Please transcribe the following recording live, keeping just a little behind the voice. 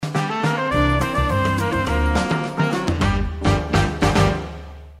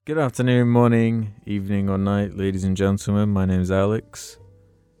Good afternoon, morning, evening, or night, ladies and gentlemen. My name is Alex,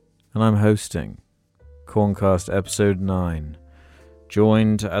 and I'm hosting Corncast Episode 9.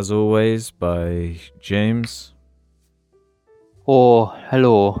 Joined, as always, by James. Oh,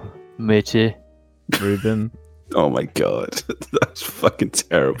 hello, matey. Ruben. Oh my god, that's fucking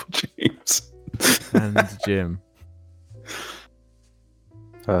terrible, James. And Jim.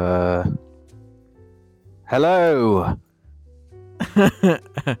 Hello.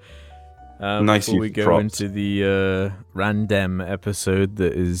 Nice Before we you've go dropped. into the random episode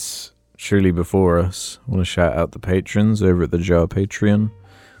that is truly before us, I want to shout out the patrons over at the Jar Patreon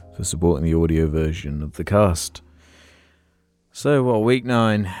for supporting the audio version of the cast. So, what, week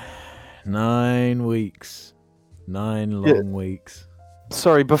 9? 9 weeks. 9 long weeks.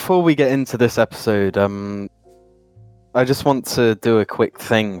 Sorry, before we get into this episode, I just want to do a quick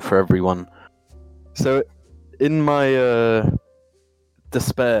thing for everyone. So, in my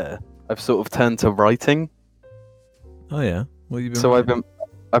despair, I've sort of turned to writing. Oh yeah, what have you been So writing?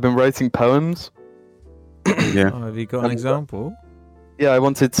 I've been writing poems. Yeah. Oh, have you got an example? Yeah, I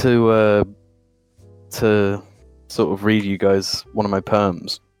wanted to sort of read you guys one of my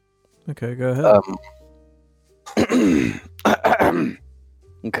poems. Okay, go ahead.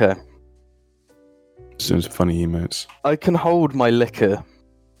 Okay. Some funny emotes. I can hold my liquor,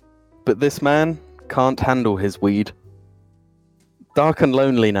 but this man can't handle his weed. Dark and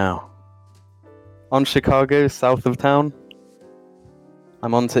lonely now. On Chicago, south of town.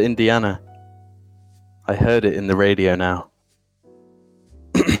 I'm on to Indiana. I heard it in the radio now.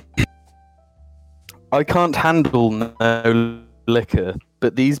 I can't handle no liquor,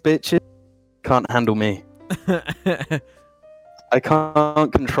 but these bitches can't handle me. I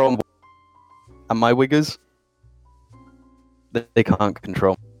can't control. And my wiggers, they can't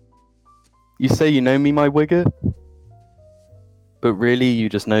control. You say you know me, my wigger, but really you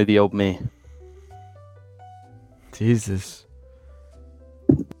just know the old me. Jesus.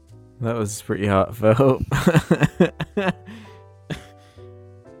 That was pretty heartfelt.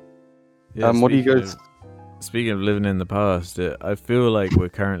 What do you speaking guys... Speaking of living in the past, I feel like we're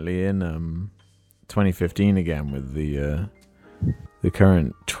currently in 2015 again with the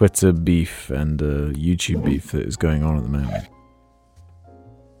current Twitter beef and YouTube beef that is going on at the moment.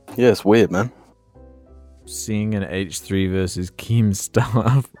 Yeah, it's weird, man. Seeing an H3 versus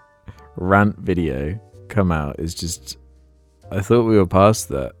Keemstar rant video come out is just... I thought we were past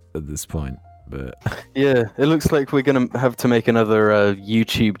that at this point, but... Yeah, it looks like we're gonna have to make another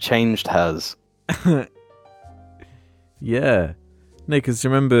YouTube changed has. Yeah. No, because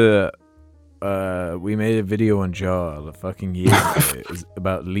remember, we made a video on Jar a fucking year ago. It was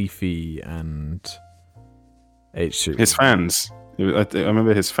about Leafy and H3. His fans. I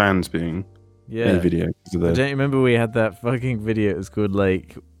remember his fans being in Yeah. the video. I don't you remember we had that fucking video? It was called,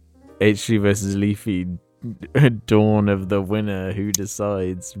 like, H3 versus Leafy, Dawn of the Winner, Who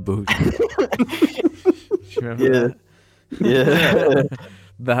Decides bullshit. Do you remember that? Yeah.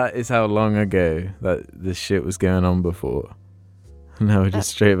 That is how long ago that this shit was going on before. Now we're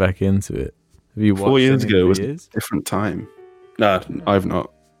just straight back into it. Have you watched 4 years any ago of was the a years? different time. No, I've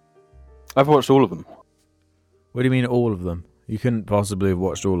not. I've watched all of them. What do you mean all of them? You couldn't possibly have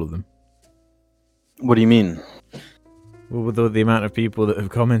watched all of them. What do you mean? Well, with the amount of people that have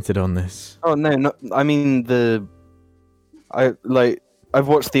commented on this. Oh no, I mean I've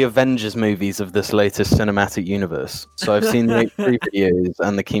watched the Avengers movies of this latest cinematic universe. So I've seen the H3 videos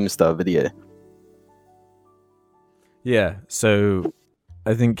and the Keemstar video. Yeah, so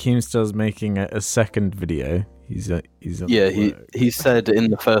I think Keemstar's making a second video. He's on Yeah, he said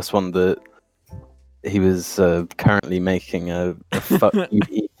in the first one that he was currently making a fuck you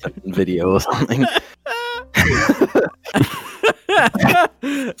Ethan video or something.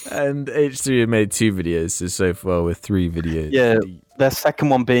 And H3 had made 2 videos, so far with 3 videos. Yeah, their second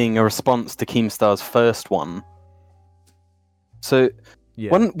one being a response to Keemstar's first one. So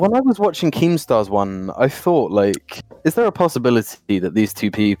Yeah. when I was watching Keemstar's one, I thought, like, is there a possibility that these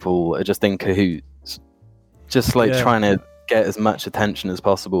two people are just in cahoots? Just like Yeah. trying to get as much attention as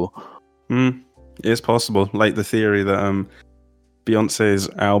possible. It's possible. Like the theory that Beyonce's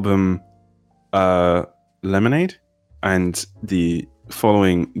album Lemonade and the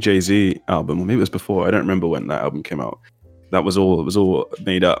following Jay-Z album, or maybe it was before, I don't remember when that album came out. It was all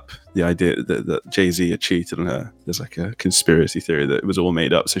made up. The idea that Jay-Z had cheated on her. There's like a conspiracy theory that it was all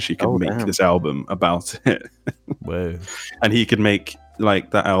made up so she could make damn. this album about it. Whoa. And he could make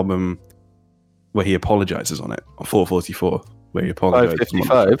like that album where he apologizes on it, on 444, where he apologizes.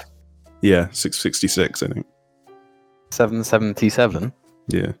 555, Yeah, 666, I think. 777.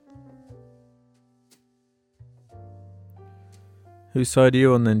 Yeah. Whose side are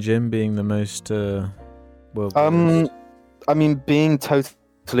you on then, Jim? Being the most well. I mean, being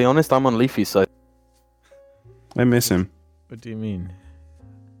totally honest, I'm on Leafy's side. I miss him. What do you mean?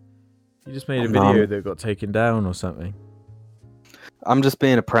 You just made a video that got taken down or something. I'm just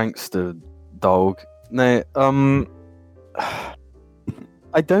being a prankster, dog. No,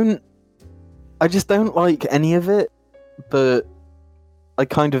 I just don't like any of it, but I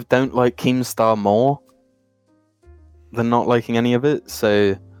kind of don't like Keemstar more than not liking any of it,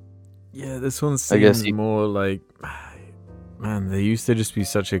 so... Yeah, this one seems more like... Man, they used to just be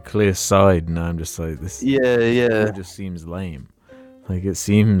such a clear side, and now I'm just like, this... Yeah. It just seems lame. Like, it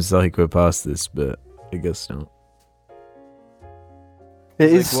seems like we're past this, but I guess not.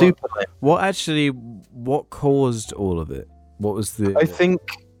 It is super lame. What caused all of it? What was the... I think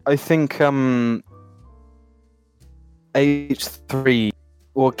H3,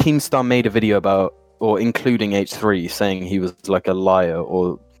 or Keemstar made a video about, or including H3, saying he was like a liar,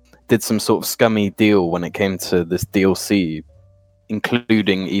 or did some sort of scummy deal when it came to this DLC,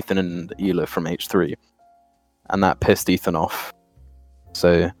 including Ethan and Ela from H3. And that pissed Ethan off.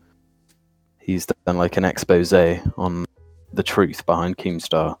 So he's done like an expose on the truth behind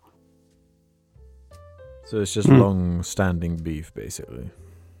Keemstar. So it's just long-standing beef, basically.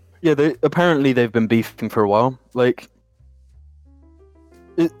 Yeah, apparently they've been beefing for a while. Like,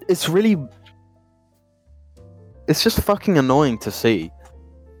 it's really... It's just fucking annoying to see.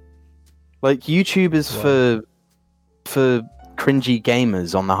 Like, YouTube is for cringy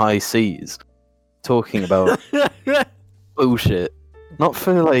gamers on the high seas talking about bullshit. Not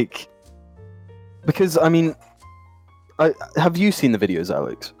for, like... Because, I mean... have you seen the videos,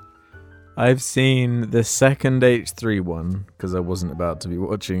 Alex? I've seen the second H3 one, because I wasn't about to be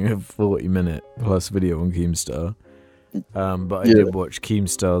watching a 40-minute plus video on Keemstar. But I did watch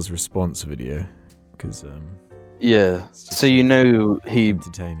Keemstar's response video, because... yeah, so you know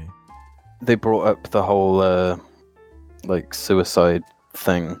entertaining. They brought up the whole, like, suicide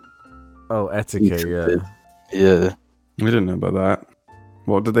thing. Oh, etiquette, yeah. Yeah. I didn't know about that.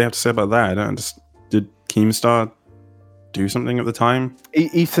 What did they have to say about that? I don't understand. Did Keemstar do something at the time?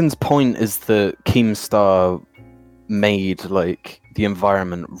 Ethan's point is that Keemstar made, like, the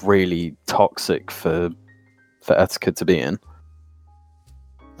environment really toxic for etiquette to be in.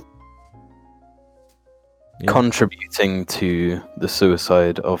 Yeah. Contributing to the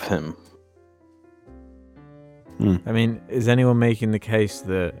suicide of him. I mean, is anyone making the case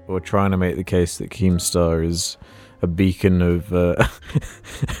that, or trying to make the case that Keemstar is a beacon of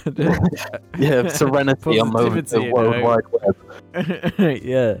serenity on the World Wide Web?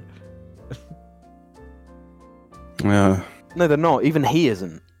 Yeah. Yeah. No, they're not. Even he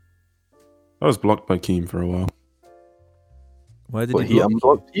isn't. I was blocked by Keem for a while. Why did he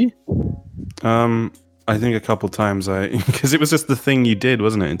unblock you? I think a couple times because it was just the thing you did,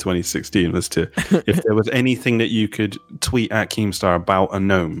 wasn't it, in 2016, was to, if there was anything that you could tweet at Keemstar about a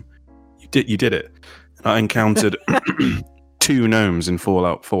gnome, you did it. And I encountered 2 gnomes in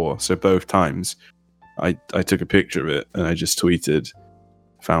Fallout 4, so both times I took a picture of it and I just tweeted,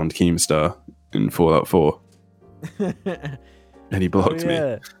 found Keemstar in Fallout 4. And he blocked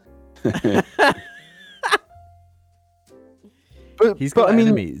me. He's got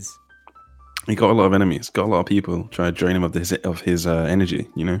enemies. He got a lot of enemies. Got a lot of people trying to drain him of his energy.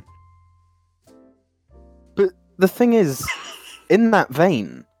 You know. But the thing is, in that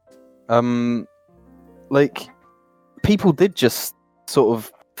vein, like, people did just sort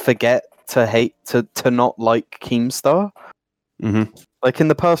of forget to hate to not like Keemstar. Mm-hmm. Like, in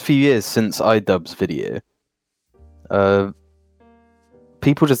the past few years since iDubbbz's video,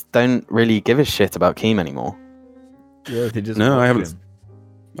 people just don't really give a shit about Keem anymore. Yeah, they just I haven't.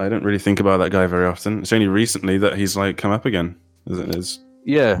 I don't really think about that guy very often. It's only recently that he's like come up again, isn't it?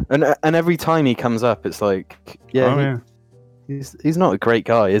 Yeah, and every time he comes up, it's like, he's not a great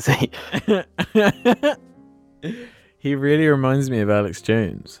guy, is he? He really reminds me of Alex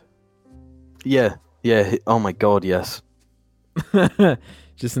Jones. Yeah. Oh my god, yes.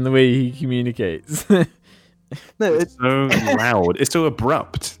 Just in the way he communicates. No, it's so loud. It's so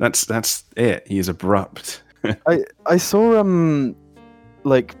abrupt. That's it. He is abrupt. I saw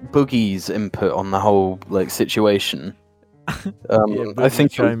like Boogie's input on the whole like situation. I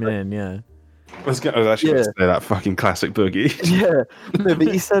think chime in, yeah. I was actually going to say that fucking classic Boogie. Yeah, no, but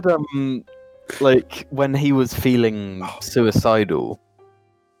he said like when he was feeling suicidal,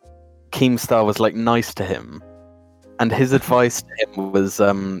 Keemstar was like nice to him, and his advice to him was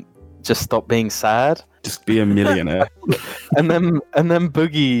just stop being sad. Just be a millionaire. and then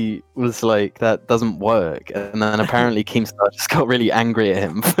Boogie was like, that doesn't work. And then apparently Keemstar just got really angry at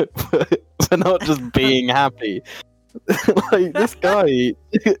him for not just being happy. Like this guy,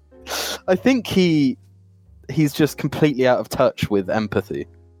 I think he's just completely out of touch with empathy.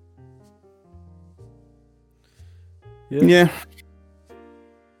 Yeah.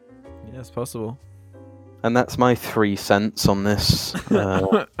 Yeah, it's possible. And that's my 3 cents on this.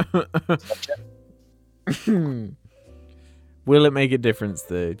 Will it make a difference,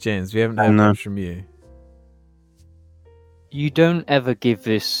 though? James, we haven't heard No. much from you. You don't ever give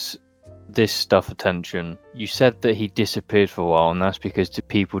this stuff attention. You said that he disappeared for a while, and that's because the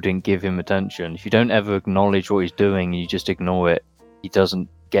people didn't give him attention. If you don't ever acknowledge what he's doing, you just ignore it. He doesn't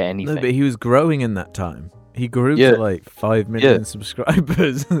get anything. No, but he was growing in that time. He grew Yeah. to like 5 million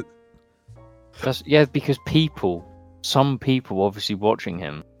subscribers. Because some people obviously watching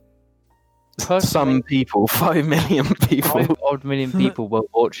him. Some people, 5 million people. 5 odd million people were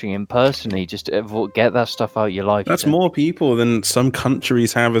watching him personally. Just get that stuff out of your life. That's more people than some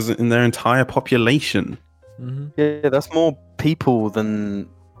countries have as in their entire population. Mm-hmm. Yeah, that's more people than.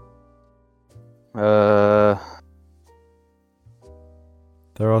 There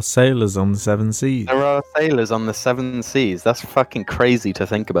There are sailors on the 7 seas. are sailors on the 7 seas. That's fucking crazy to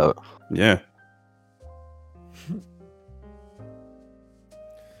think about. Yeah.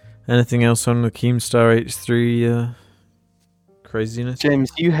 Anything else on the Keemstar H3 craziness?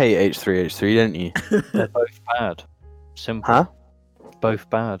 James, you hate H3H3, don't you? They're both bad. Simple. Huh? Both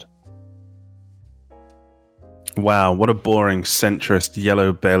bad. Wow, what a boring centrist,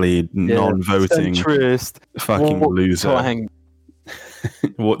 yellow-bellied, non-voting Centrist. fucking Walk loser. twang.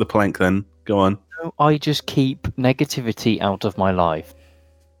 Walk the plank then. Go on. I just keep negativity out of my life.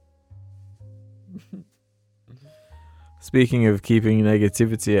 Speaking of keeping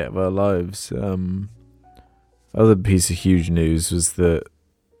negativity out of our lives, other piece of huge news was that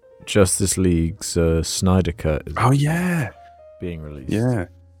Justice League's Snyder Cut is Oh, yeah. being released. Yeah.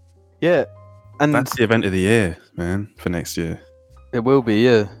 Yeah. And That's the event of the year, man, for next year. it will be,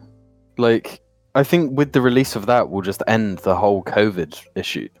 yeah. Like, I think with the release of that, we'll just end the whole COVID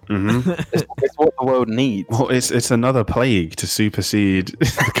issue. Mm-hmm. It's what the world needs. Well, it's another plague to supersede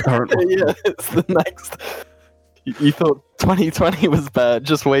the current one. Yeah, it's the next. You thought 2020 was bad,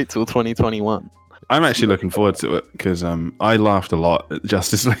 just wait till 2021. I'm actually looking forward to it because I laughed a lot at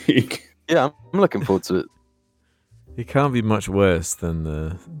Justice League. Yeah, I'm looking forward to it. It can't be much worse than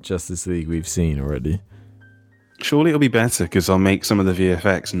the Justice League we've seen already. Surely it'll be better because I'll make some of the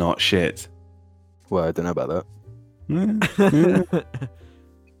VFX not shit. Well, I don't know about that. Yeah.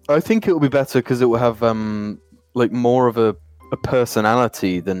 I think it will be better because it will have like more of a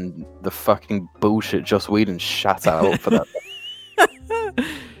personality than the fucking bullshit Joss Whedon shat out for that.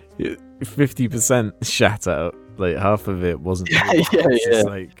 50% shat out. Like half of it wasn't. Yeah, real. yeah, It's just, yeah.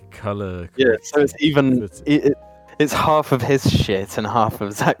 like color. Yeah, so it's even footage. it's half of his shit and half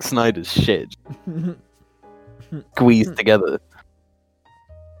of Zack Snyder's shit squeezed together.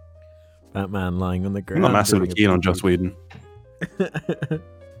 Batman lying on the I'm ground. not massively doing a keen on poo-poo. Joss Whedon.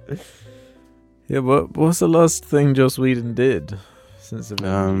 Yeah, what's the last thing Joss Whedon did since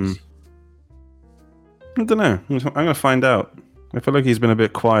Avengers? I don't know. I'm going to find out. I feel like he's been a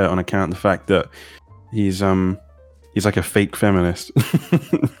bit quiet on account of the fact that he's like a fake feminist.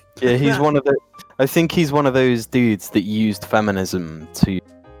 Yeah, he's one of the. I think he's one of those dudes that used feminism to.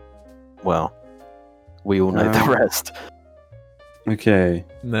 Well, we all know the rest. Okay.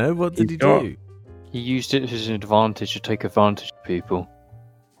 No, what did He's he got- do? He used it as an advantage to take advantage of people.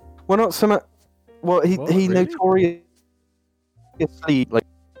 Well, not so much. Well, he What, he really? notoriously like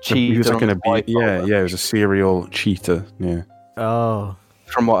cheated He was like on an his wife, yeah, he was a serial cheater. Yeah. Oh,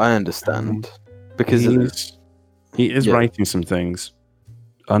 from what I understand, because he is Yeah. writing some things.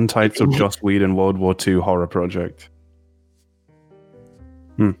 Untitled Joss Whedon World War II horror project.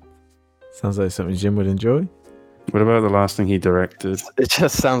 sounds like something Jim would enjoy. What about the last thing he directed? it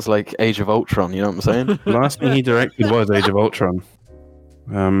just sounds like Age of Ultron. You know what I'm saying? The last thing he directed was Age of Ultron.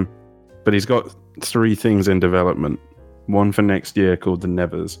 But he's got 3 things in development. One for next year called The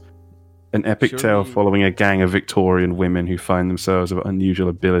Nevers. An epic tale Surely- following a gang of Victorian women who find themselves with unusual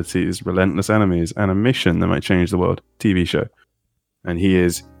abilities, relentless enemies, and a mission that might change the world. TV show. And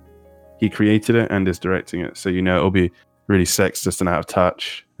he created it and is directing it. So it'll be really sexist and out of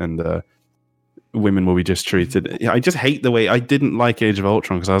touch, and women will be just treated. I just hate the way I didn't like Age of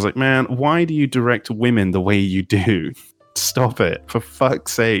Ultron because I was like, man, why do you direct women the way you do? Stop it, for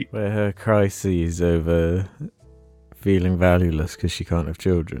fuck's sake. Where her crises over feeling valueless because she can't have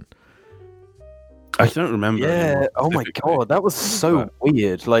children. I don't remember. Yeah. anymore Oh my specifically. god, that was so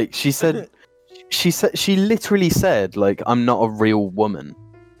weird. Like she literally said like I'm not a real woman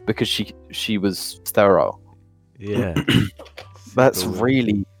because she was sterile. Yeah. That's Super weird.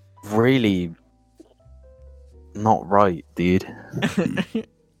 really, really not right, dude.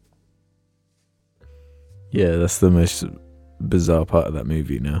 Yeah, that's the most bizarre part of that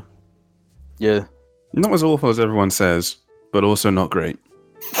movie now. Yeah. Not as awful as everyone says, but also not great.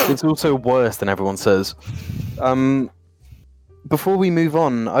 It's also worse than everyone says. Before we move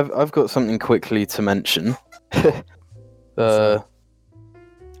on, I've got something quickly to mention. There's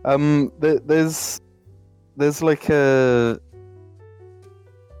like a,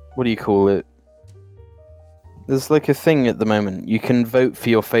 what do you call it? There's like a thing at the moment. You can vote for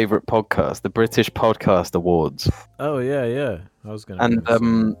your favorite podcast, the British Podcast Awards. Oh yeah. I was gonna.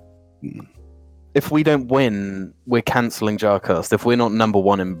 And if we don't win, we're cancelling Jarcast. If we're not number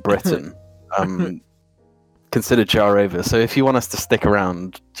one in Britain, consider Jar over. So if you want us to stick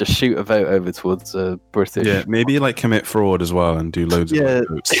around, just shoot a vote over towards British. Yeah, maybe like commit fraud as well and do loads of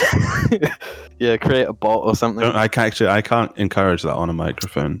votes. Yeah, create a bot or something. I can't encourage that on a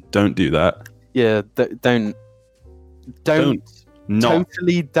microphone. Don't do that. Yeah, don't not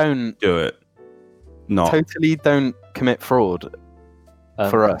totally don't do it. Not totally don't commit fraud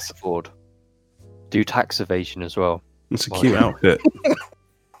for us. Fraud. Do tax evasion as well. It's a cute outfit.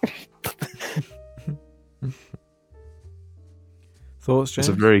 Thoughts, James? It's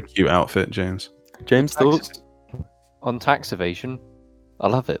a very cute outfit, James. James, thoughts? On tax evasion, I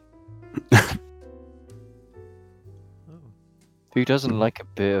love it. Who doesn't like a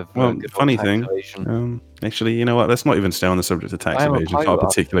bit of Well, good funny old thing, tax evasion? Actually, you know what? Let's not even stay on the subject of tax I am a evasion. It's not a pirate.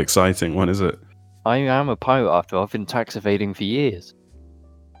 particularly exciting one, is it? I am a pirate after I've been tax evading for years.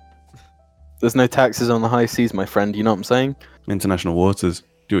 There's no taxes on the high seas, my friend. You know what I'm saying? International waters.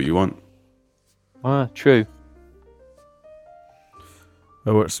 Do what you want. True.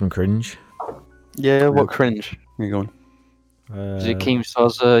 I watched some cringe. Yeah, what cringe? Here you go on. Is it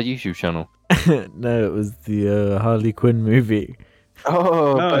Keemstar's YouTube channel? No, it was the Harley Quinn movie.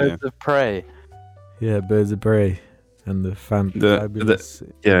 Oh, Oh, Birds of Prey. Yeah, Birds of Prey and the fabulous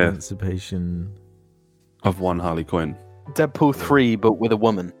yeah. emancipation. Of one Harley Quinn. Deadpool 3, but with a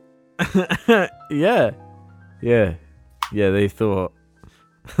woman. Yeah. They thought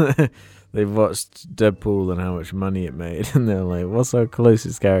they watched Deadpool and how much money it made, and they're like, "What's our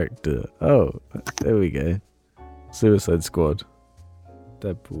closest character?" Oh, there we go. Suicide Squad.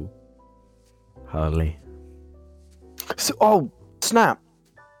 Deadpool. Harley. So, oh, snap!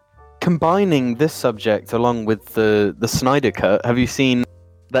 Combining this subject along with the Snyder cut, have you seen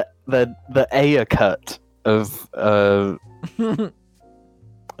the Ayer cut of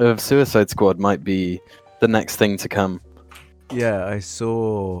Suicide Squad? Might be the next thing to come. Yeah, I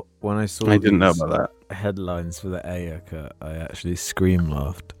didn't know these about that. headlines for the Ayer cut, I actually scream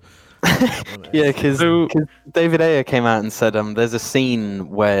laughed. Yeah, because So- David Ayer came out and said there's a scene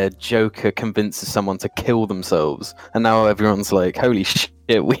where Joker convinces someone to kill themselves, and now everyone's like, holy shit,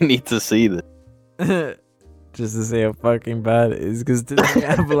 we need to see this. Just to see how fucking bad it is, because didn't they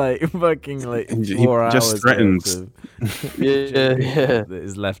have like fucking like He 4 hours just threatens. worth of Yeah. that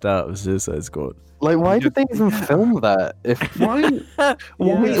is left out of Suicide Squad. Like, why did they even film that? Why?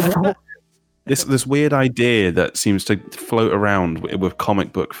 This weird idea that seems to float around with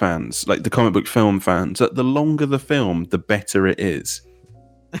comic book fans, like the comic book film fans, that the longer the film, the better it is.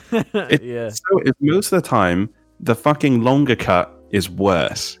 Yeah. So most of the time, the fucking longer cut is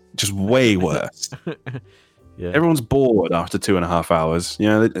worse, just way worse. Yeah. Everyone's bored after 2.5 hours. You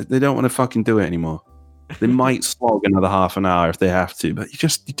know, they don't want to fucking do it anymore. They might slog another half an hour if they have to, but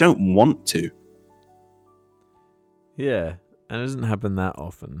you don't want to. Yeah. And it doesn't happen that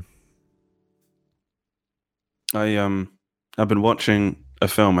often. I've been watching a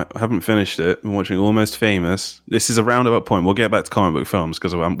film. I haven't finished it. I've been watching Almost Famous. This is a roundabout point. We'll get back to comic book films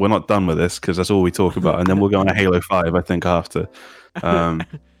because we're not done with this because that's all we talk about, and then we'll go on a Halo 5, I think, after.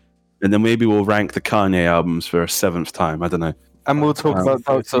 And then maybe we'll rank the Kanye albums for a 7th time. I don't know. And we'll talk about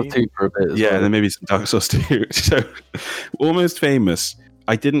Dark Souls 2 for a bit as Yeah, well. and then maybe some Dark Souls 2. So, Almost Famous.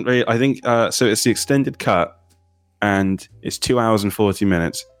 I think so. It's the extended cut, and it's 2 hours and 40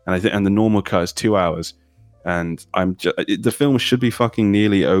 minutes, and the normal cut is 2 hours. And the film should be fucking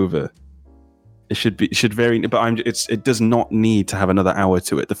nearly over. It does not need to have another hour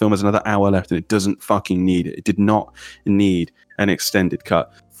to it. The film has another hour left, and it doesn't fucking need it. It did not need an extended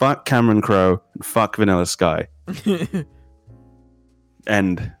cut. Fuck Cameron Crowe and fuck Vanilla Sky.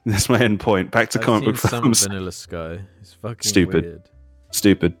 And that's my end point. Back to I've comic book seen some films. Vanilla Sky. It's fucking Stupid. weird.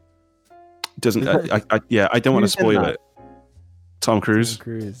 Stupid. Doesn't. I don't want to Who's in spoil that? it. Tom Cruise Tom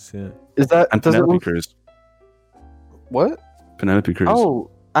Cruise, yeah. Is that and does it Penelope all- Cruz. What? Penelope Cruz. Oh,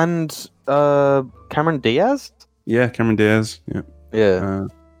 and Cameron Diaz? Yeah, Cameron Diaz. Yeah. Yeah.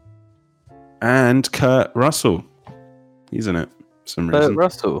 And Kurt Russell. He's in it for some reason.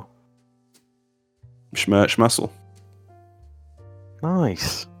 Russell. Schmerch muscle.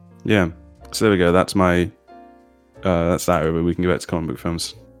 Nice. Yeah. So there we go. That's my. That's that over. We can go back to comic book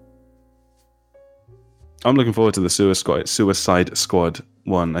films. I'm looking forward to the Suicide Squad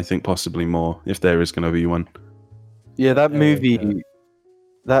one. I think possibly more, if there is going to be one. Yeah, that Yeah, movie.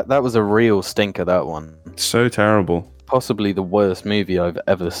 yeah. That was a real stinker. That one. So terrible. Possibly the worst movie I've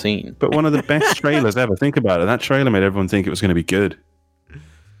ever seen. But one of the best trailers ever. Think about it. That trailer made everyone think it was going to be good.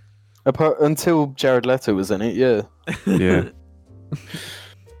 Until Jared Leto was in it, yeah. Yeah.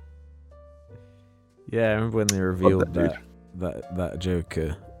 Yeah, I remember when they revealed that that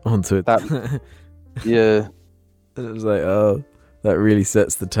Joker onto it. Yeah. It was like, oh, that really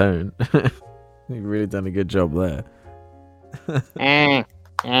sets the tone. You've really done a good job there.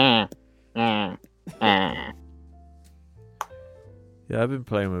 Yeah, I've been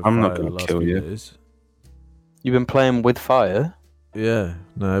playing with I'm fire not the gonna last kill few you. days. You've been playing with fire? Yeah,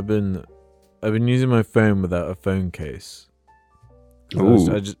 no, I've been using my phone without a phone case. 'Cause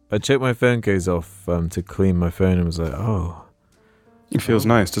Ooh. I checked my phone case off to clean my phone and was like, oh, It feels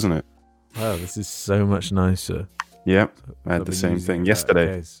nice, doesn't it? wow, this is so much nicer. Yep. I I've had the been same using thing it without a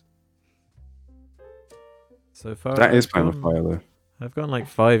yesterday. case. So far, That is I've playing with gone- fire, though. I've gone like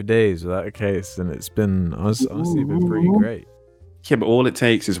 5 days without a case, and it's been honestly been pretty great. Yeah, but all it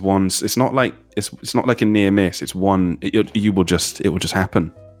takes is one. It's not like a near miss. It's one. It will just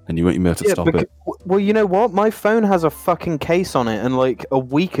happen, and you won't be able to stop it. Well, you know what? My phone has a fucking case on it, and like a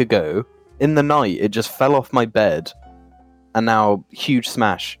week ago, in the night, it just fell off my bed, and now huge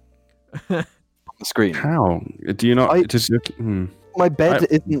smash on the screen. How do you not? I- Just My bed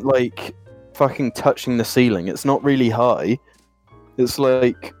isn't like fucking touching the ceiling. It's not really high. It's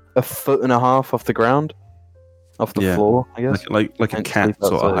like a foot and a half off the ground, off the Yeah. floor. I guess. like a Can't cat sleep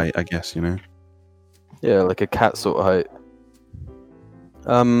sort of outside. height, I guess. You know. Yeah, like a cat sort of height.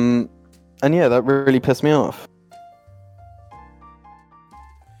 And yeah, that really pissed me off.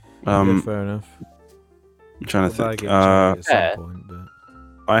 Yeah, fair enough. I'm trying to I'll buy a think. game charity at some Yeah. point, but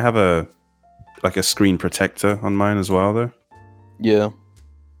I have a screen protector on mine as well, though. Yeah.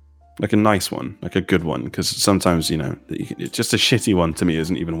 Like a nice one, like a good one, because sometimes it's just a shitty one to me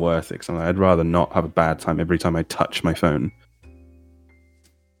isn't even worth it. 'Cause I'd rather not have a bad time every time I touch my phone.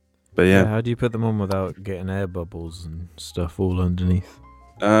 But yeah, yeah, how do you put them on without getting air bubbles and stuff all underneath?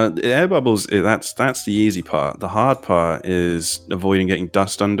 the air bubbles. That's the easy part. The hard part is avoiding getting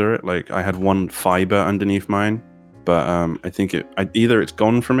dust under it. Like I had one fiber underneath mine, but I think either it's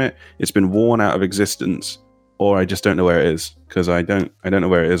gone from it, it's been worn out of existence, or I just don't know where it is because I don't know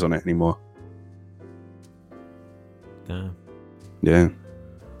where it is on it anymore. Damn. Yeah.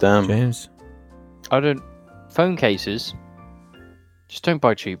 Damn. James? Phone cases. Just don't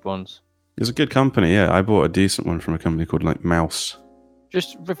buy cheap ones. It's a good company, yeah. I bought a decent one from a company called like Mouse.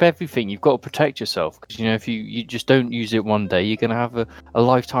 Just with everything, you've got to protect yourself because if you just don't use it one day, you're gonna have a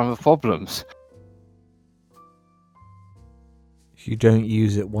lifetime of problems. If you don't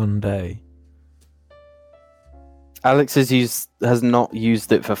use it one day. Alex has not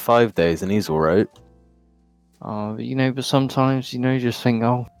used it for 5 days, and he's all right. But sometimes you just think,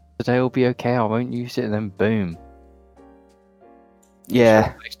 oh, today will be okay. I won't use it, and then boom.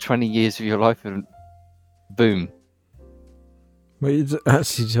 Yeah. Next 20 years of your life, and boom. What are you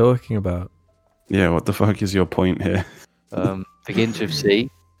actually talking about? Yeah, what the fuck is your point here? Begins with C,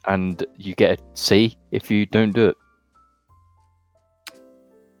 and you get a C if you don't do it.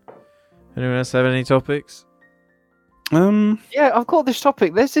 Anyone else have any topics? Yeah, I've got this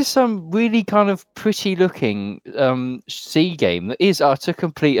topic. There's this really kind of pretty looking C game that is utter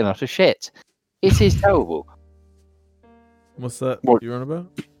complete and utter shit. It is terrible. What's that What? you're on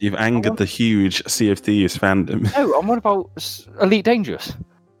about? You've angered the huge Sea of Thieves fandom. No, I'm on about Elite Dangerous.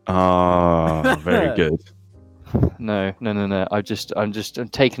 Ah, very good. No. I'm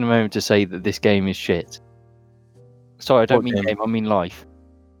taking a moment to say that this game is shit. Sorry, I don't What mean game? game. I mean life.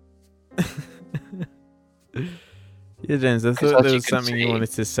 Yeah, James, I Because thought as there you was can something you see-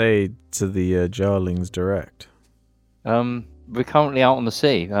 wanted to say to the Jarlings Direct. We're currently out on the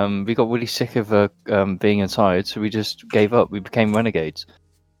sea. We got really sick of being inside, so we just gave up. We became renegades,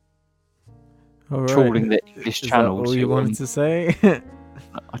 All right. trawling the English Is Channel. that all you to, wanted to say?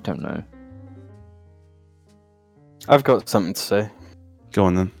 I don't know. I've got something to say. Go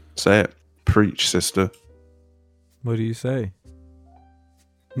on then. Say it. Preach, sister. What do you say?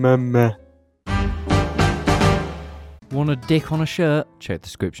 Mama. Want a dick on a shirt? Check the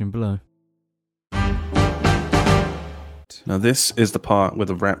description below. Now this is the part where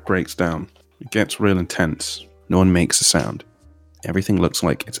the rap breaks down. It gets real intense. No one makes a sound. Everything looks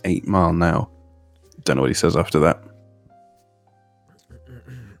like it's 8 Mile now. Don't know what he says after that.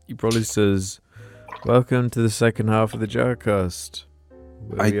 He probably says, Welcome to the second half of the Jarcast,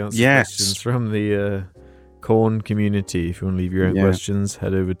 where we answer questions from the Corn community. If you want to leave your own questions,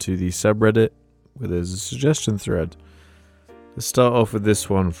 head over to the subreddit where there's a suggestion thread. Let's start off with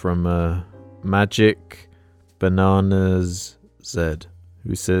this one from Magic Bananas Z,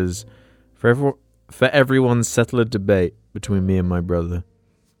 who says, For everyone, settle a debate between me and my brother.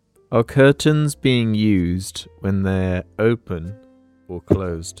 Are curtains being used when they're open or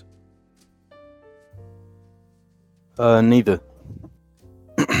closed? Neither.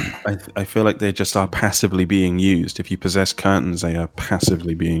 I feel like they just are passively being used. If you possess curtains, they are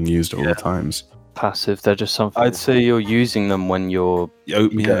passively being used at all times. Passive, they're just something. I'd say you're using them when you're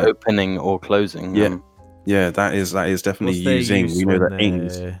either opening or closing. Yeah, that is definitely using. We know that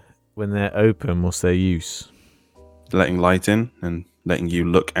ings. When they're open, what's their use? Letting light in and letting you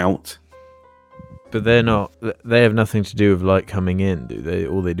look out. But they're not. They have nothing to do with light coming in, do they?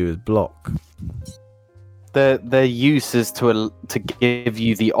 All they do is block. Their use is to give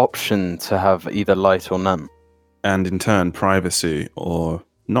you the option to have either light or none. And in turn, privacy or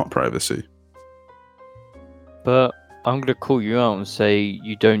not privacy. But I'm going to call you out and say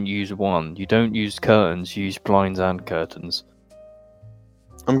you don't use one. You don't use curtains, you use blinds and curtains.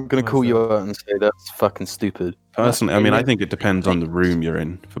 I'm going to call you out and say that's fucking stupid. Personally, I mean, I think it depends on the room you're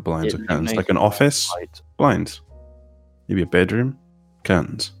in for blinds or curtains. Like an office, blinds. Maybe a bedroom,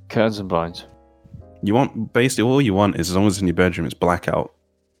 curtains. Curtains and blinds. You want, basically, all you want is, as long as it's in your bedroom, it's blackout.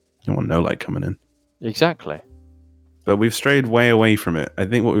 You don't want no light coming in. Exactly. But we've strayed way away from it. I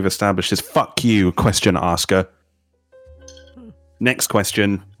think what we've established is fuck you, question asker. Next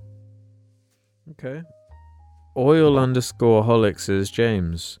question. Okay. Oil_holic says,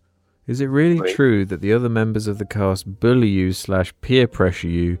 James, is it really true that the other members of the cast bully you / peer pressure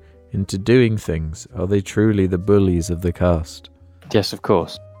you into doing things? Are they truly the bullies of the cast? Yes, of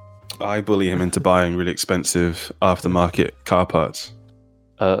course. I bully him into buying really expensive aftermarket car parts.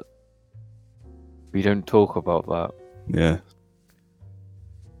 We don't talk about that. Yeah.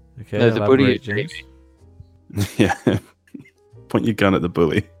 Okay. No, the bully is James. Yeah. Point your gun at the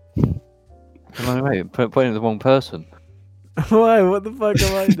bully. No, wait, point at the wrong person. Why? What the fuck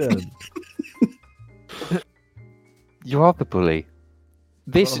have I done? You are the bully.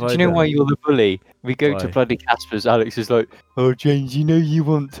 Do you know why you're the bully? We go to bloody Casper's. Alex is like, "Oh, James, you know you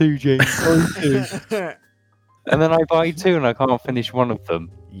want two, James. Buy two." And then I buy two, and I can't finish one of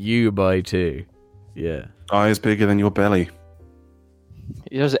them. You buy two. Yeah. Eyes bigger than your belly.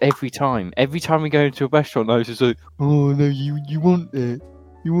 He does it every time. Every time we go into a restaurant, I was just like, "Oh no, you want it?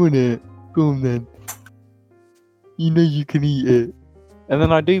 You want it? Go on then. You know you can eat it." And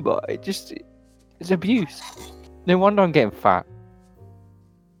then I do, but it's abuse. No wonder I'm getting fat.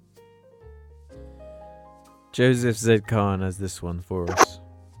 Joseph Z. Khan has this one for us.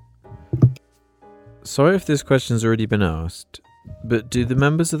 Sorry if this question's already been asked, but do the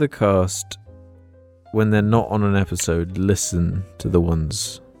members of the cast, when they're not on an episode, listen to the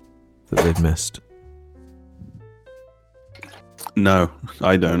ones that they've missed? No,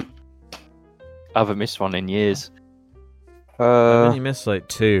 I don't. I haven't missed one in years. I've only missed like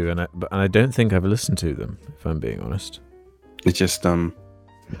two, and I don't think I've listened to them, if I'm being honest. It's just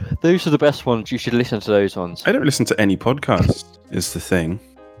Those are the best ones. You should listen to those ones. I don't listen to any podcast. Is the thing.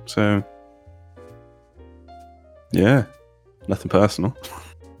 So yeah, nothing personal.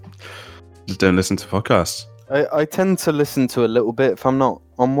 Just don't listen to podcasts. I tend to listen to a little bit if I'm not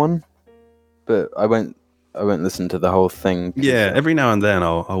on one, but I won't listen to the whole thing. Yeah, every now and then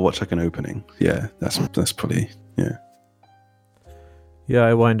I'll watch like an opening. Yeah, that's probably Yeah,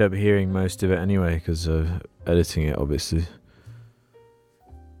 I wind up hearing most of it anyway because of editing it, obviously.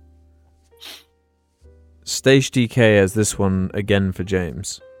 Stage DK has this one again for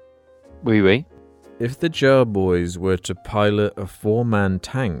James. Oui. If the Jar Boys were to pilot a 4-man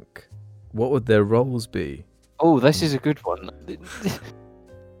tank, what would their roles be? Oh, this is a good one.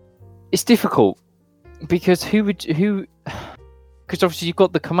 It's difficult because because obviously you've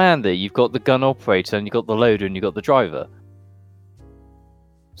got the commander, you've got the gun operator, and you've got the loader, and you've got the driver.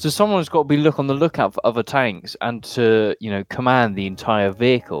 So someone's got to be on the lookout for other tanks and to, command the entire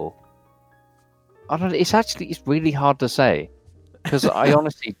vehicle. I don't know. It's really hard to say because I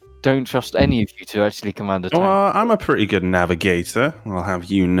honestly don't trust any of you to actually command a tank. Well, I'm a pretty good navigator. I'll have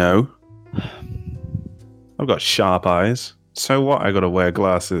you know. I've got sharp eyes. So what? I gotta wear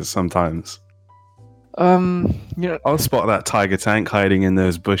glasses sometimes. I'll spot that tiger tank hiding in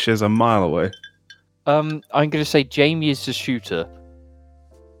those bushes a mile away. I'm gonna say Jamie is the shooter.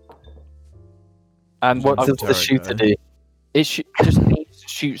 And what does the shooter do? It just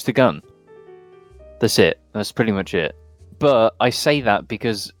shoots the gun. That's it. That's pretty much it. But I say that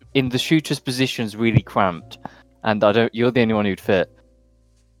because in the shooter's position's really cramped, and you're the only one who'd fit.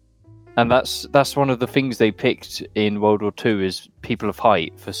 And that's one of the things they picked in World War II is people of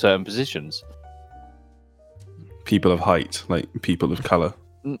height for certain positions. People of height, like people of color.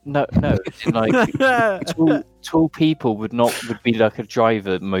 No, it's in like tall people would be like a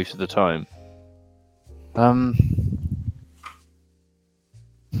driver most of the time.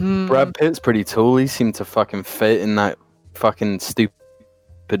 Brad Pitt's pretty tall. He seemed to fucking fit in that fucking stupid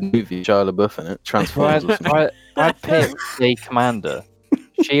movie, Shia LaBeouf in it, Transformers. Brad Pitt was the commander.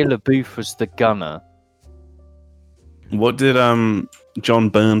 Shia LaBeouf was the gunner. What did John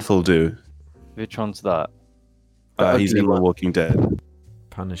Bernthal do? Which one's that? He's in The Walking Dead.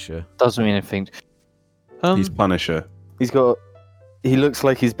 Punisher. Doesn't mean anything. He's Punisher. He looks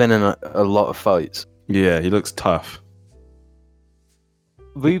like he's been in a lot of fights. Yeah, he looks tough.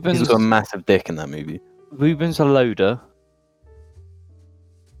 Ruben's He's got a massive dick in that movie. Ruben's a loader.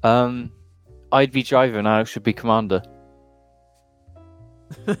 I'd be driver and Alex should be commander.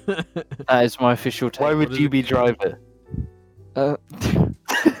 That is my official take. Why would you be driver?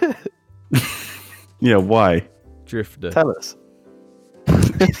 Yeah, why? Drifter. Tell us.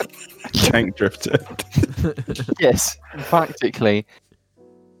 Tank drifter. Yes, practically.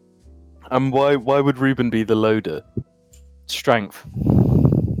 And why would Ruben be the loader? Strength.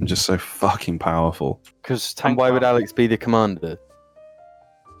 Just so fucking powerful. Because And why would Alex be the commander?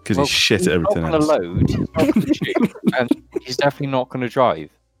 Because he's shit at everything He's else. not going to load, he's not gonna shoot, and he's definitely not going to drive.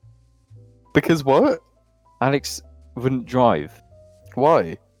 Because what? Alex wouldn't drive.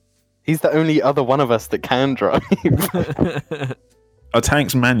 Why? He's the only other one of us that can drive. Are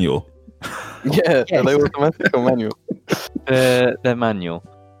tanks manual? Yeah, Yes. are they automatic or manual? They're manual.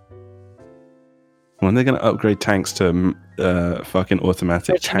 When they're going to upgrade tanks to fucking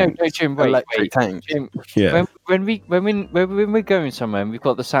automatic tanks? No, Jim, wait. Electric tank. Jim, Yeah. when we're going somewhere and we've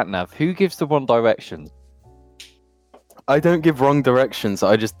got the sat nav, who gives the one direction? I don't give wrong directions.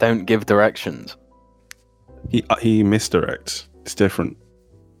 I just don't give directions. He misdirects. It's different.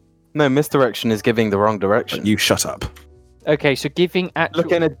 No, misdirection is giving the wrong direction. You shut up. Okay, so giving actual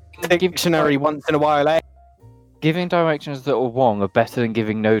Look in a dictionary once in a while, eh? giving directions that are wrong are better than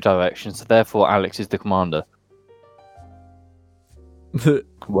giving no directions. So therefore, Alex is the commander.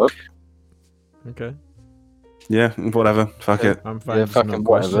 What? Okay. Yeah, whatever. Fuck Yeah. it. I'm fine Yeah, just not fucking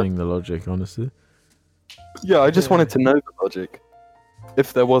whatever. questioning the logic, honestly. Yeah, I just wanted to know the logic.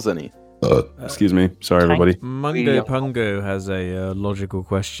 If there was any. Excuse me. Sorry, Tank- everybody. Mungo Really? Pungo has a logical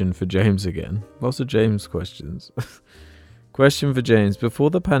question for James again. Lots of James questions. Question for James. Before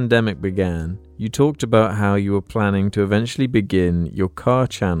the pandemic began, you talked about how you were planning to eventually begin your car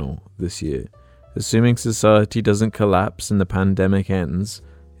channel this year. Assuming society doesn't collapse and the pandemic ends,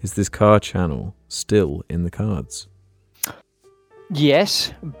 is this car channel still in the cards?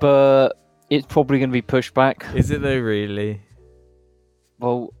 Yes, but it's probably going to be pushed back. Is it though, really?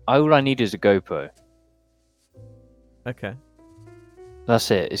 Well, all I need is a GoPro. Okay.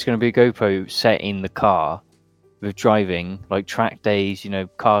 That's it. It's going to be a GoPro set in the car with driving, like track days,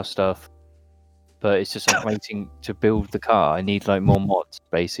 car stuff. But it's just like waiting to build the car. I need like more mods,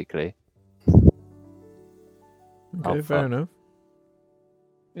 basically. Okay, Oh, fair fuck. enough.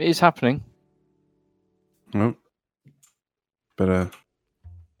 It is happening. Nope. Better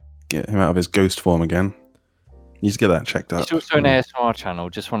get him out of his ghost form again. Need to get that checked out. It's also an ASMR channel.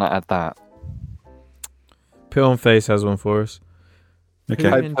 Just want to add that. Pill on Face has one for us. Okay.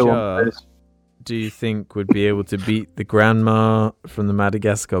 Who in jar do you think would be able to beat the grandma from the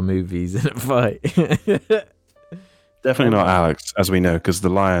Madagascar movies in a fight? Definitely not Alex, as we know, because the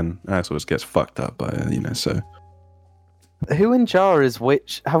lion Alex always gets fucked up by so. Who in jar is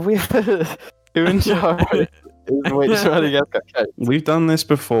which? Have we ever... Who in jar is which Madagascar character? We've done this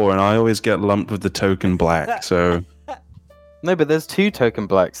before, and I always get lumped with the token black. So, No, but there's 2 token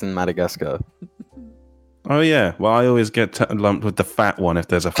blacks in Madagascar. oh yeah. Well, I always get lumped with the fat one if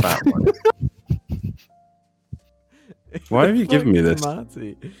there's a fat one. Why have you given me this?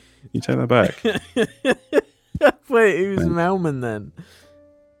 Marty. You take that back. Wait, who's Thanks. Melman then?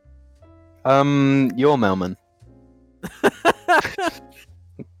 You're Melman.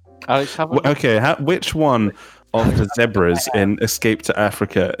 Alex, have Well, okay, which one of the zebras in Escape to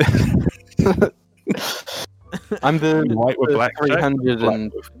Africa? I'm the White with the black check? 300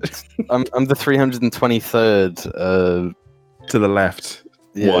 and I'm the 323rd. To the left.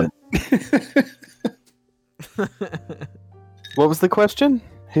 Yeah. One. What was the question?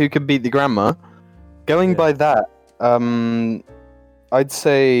 Who could beat the grandma? Going Yeah. by that, I'd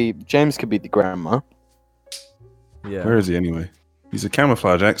say James could beat the grandma. Yeah. Where is he anyway? He's a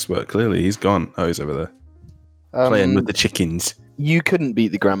camouflage expert, clearly. He's gone. Oh, he's over there. Playing with the chickens. You couldn't beat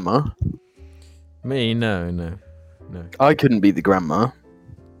the grandma. Me? No. I couldn't beat the grandma.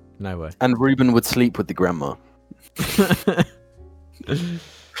 No way. And Ruben would sleep with the grandma.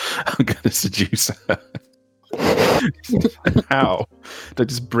 I'm going to seduce her. How? Did I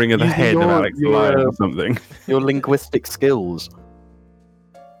just bring her the Using head of your- Alex your, alive or something? Your linguistic skills.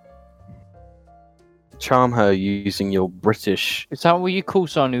 Charm her using your British Is that what you call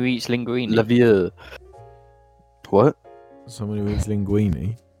someone who eats linguine? levier. What? Someone who eats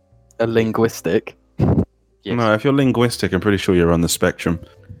linguine. A linguistic? Yes. No, if you're linguistic, I'm pretty sure you're on the spectrum.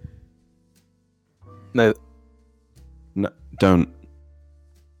 No. No, don't.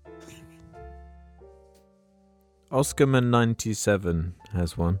 Oscarman97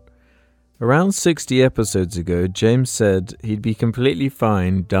 has one. Around 60 episodes ago, James said he'd be completely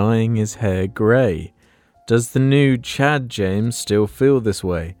fine dyeing his hair grey. Does the new Chad James still feel this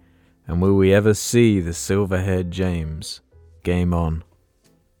way? And will we ever see the silver-haired James? Game on.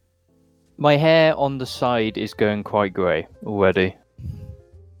 My hair on the side is going quite grey already.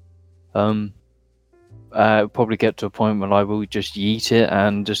 Probably get to a point when I will just yeet it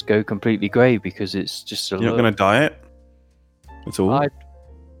and just go completely grey because it's just a You're not look. going to dye it? At all?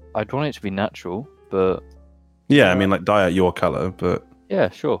 I'd want it to be natural, but Yeah, I mean, like, dye it your colour, but... yeah,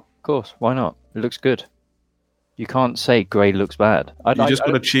 sure, of course, why not? It looks good. You can't say grey looks bad. You just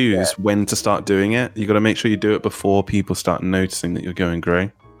got to choose when to start doing it. You got to make sure you do it before people start noticing that you're going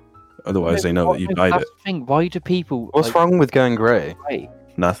grey. Otherwise, they know that you dyed That's it. the thing. Why do people? What's wrong with going grey? Grey?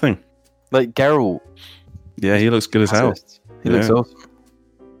 Nothing. Like Geralt. Yeah, he looks good as hell. He looks Yeah. awesome.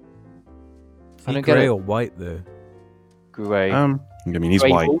 I He don't get grey it. or white, though? Grey. I mean, he's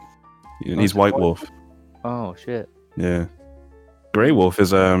Grey white. wolf? He's White Wolf. Oh shit. Yeah. Grey Wolf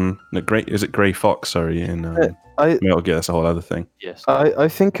is is it Grey Fox? Sorry, in I Metal Gear. That's a whole other thing. Yes. I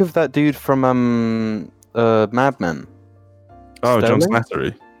think of that dude from Mad Men. Oh, John Sterling?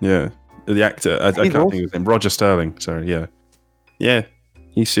 Slattery. Yeah, the actor. I can't Wolf? think of his name. Roger Sterling. Sorry. Yeah. Yeah.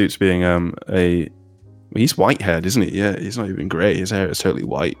 He suits being he's white haired, isn't he? Yeah. He's not even grey. His hair is totally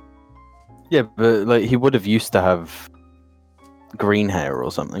white. Yeah, but like he would have used to have green hair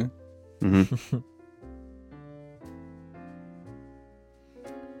or something. hmm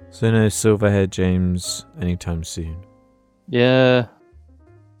So no silver-haired James anytime soon. Yeah.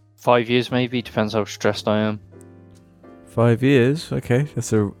 5 years maybe. Depends how stressed I am. 5 years? Okay,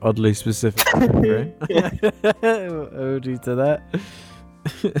 that's a oddly specific timeframe. OD to that.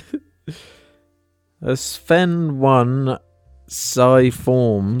 Sven1 Psy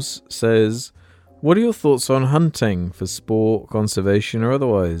Forms says, what are your thoughts on hunting for sport, conservation or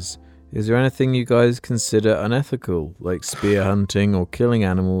otherwise? Is there anything you guys consider unethical, like spear hunting or killing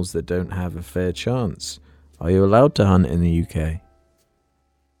animals that don't have a fair chance? Are you allowed to hunt in the UK?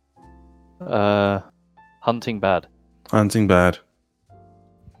 Hunting bad. Hunting bad.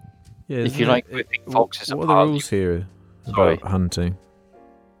 Yeah, If you isn't like it- whipping foxes what are apart, the rules here Sorry. about hunting?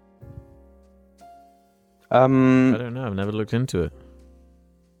 I don't know. I've never looked into it.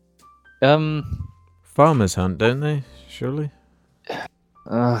 Farmers hunt, don't they? Surely.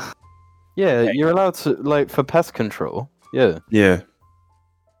 Yeah, you're allowed to like for pest control. Yeah. Yeah.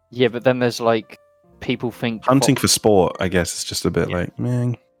 Yeah, but then there's like people think Hunting for sport, I guess, is just a bit Yeah. like,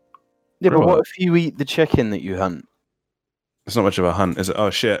 man, Yeah, but Grow what up. if you eat the chicken that you hunt? it's not much of a hunt, is it? Oh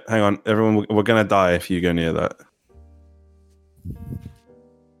shit! Hang on, everyone, we're gonna die if you go near that.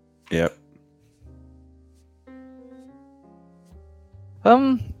 Yep.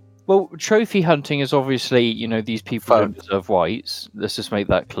 Well, trophy hunting is obviously, you know, these people Fun. don't deserve whites. Let's just make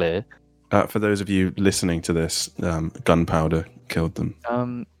that clear. For those of you listening to this, gunpowder killed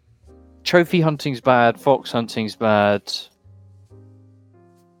them. Trophy hunting's bad. Fox hunting's bad.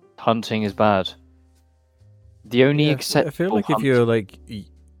 Hunting is bad. The only Yeah, acceptable I feel like if you're like,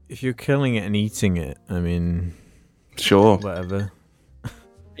 if you're killing it and eating it, I mean, Sure. whatever.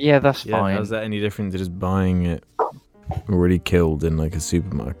 yeah, that's Yeah, fine. how's that any different to just buying it already killed in like a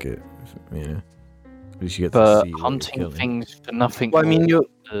supermarket? You know, at least you get to But see what you're hunting killing. things for nothing. Well, I mean,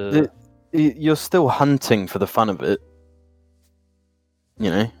 more, you're still hunting for the fun of it. You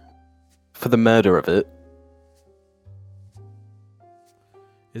know, for the murder of it.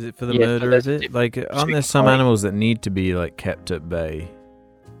 Is it for the Yeah, but murder there's of a it? difference Like, aren't between there some like- animals that need to be like kept at bay?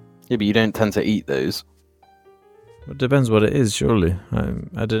 Yeah, but you don't tend to eat those. It depends what it is, surely.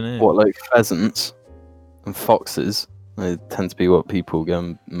 I don't know. What, like pheasants and foxes? They tend to be what people go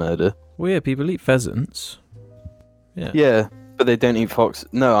and murder. Well, yeah, people eat pheasants. Yeah. Yeah, but they don't eat fox.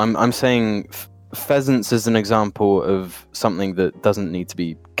 No, I'm saying pheasants is an example of something that doesn't need to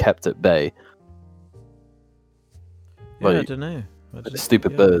be kept at bay. Yeah, I Like- don't know.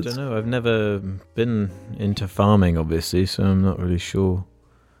 Stupid birds. I don't know. I've never been into farming, obviously, so I'm not really sure.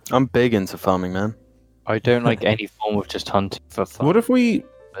 I'm big into farming, man. I don't like any form of just hunting for fun. What if we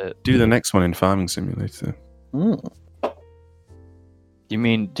but- do the next one in Farming Simulator? You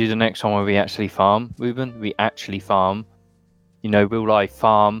mean do the next one where we actually farm, Ruben? We actually farm. Real life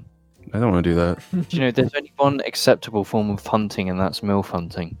farm. I don't want to do that. Do you know there's only one acceptable form of hunting, and that's MILF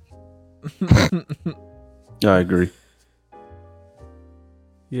hunting. Yeah, I agree.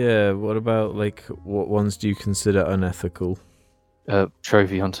 Yeah, what about, what ones do you consider unethical?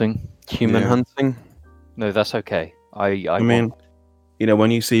 Trophy hunting. Human Yeah. hunting. No, that's okay. I mean,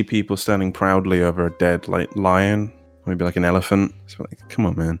 when you see people standing proudly over a dead lion, maybe like an elephant, it's like, come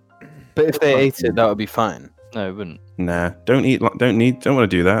on, man. But if they ate it, that would be fine. no, it wouldn't. Nah, don't want to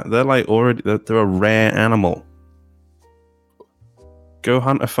do that. They're they're a rare animal. Go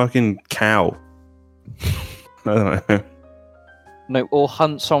hunt a fucking cow. I don't know. No, or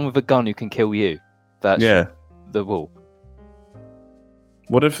hunt someone with a gun who can kill you. That's Yeah. the rule.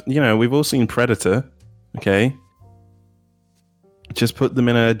 What if, we've all seen Predator, okay? Just put them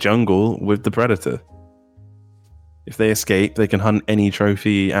in a jungle with the Predator. If they escape, they can hunt any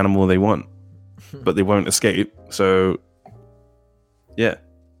trophy animal they want. But they won't escape, so... Yeah.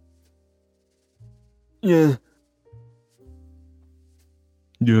 Yeah.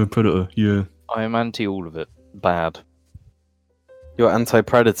 Yeah, Predator, yeah. I am anti all of it. Bad. You're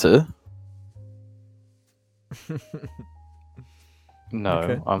anti-predator. No,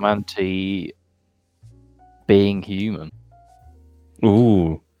 Okay. I'm anti being human.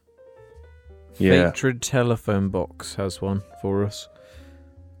 Ooh. Yeah. Fatrid Telephone Box has one for us.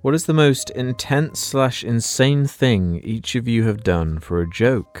 What is the most intense/insane thing each of you have done for a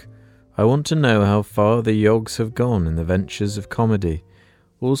joke? I want to know how far the Yogs have gone in the ventures of comedy.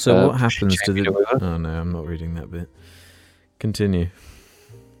 Also, what happens to Jamie the... the River? Oh no, I'm not reading that bit. Continue.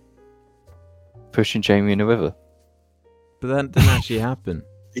 Pushing Jamie in the river. But that didn't actually happen.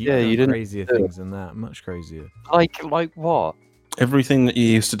 Yeah, You've you done didn't. crazier things than that. Much crazier. Like what? Everything that you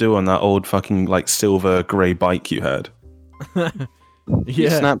used to do on that old fucking, silver grey bike you had. You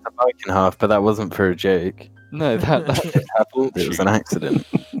snapped the bike in half, but that wasn't for a joke. No, that It happened. It was an accident.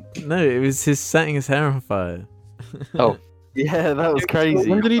 No, it was his setting his hair on fire. Oh. Yeah, that was crazy.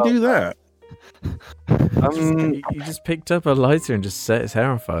 When did he do that? He just picked up a lighter and just set his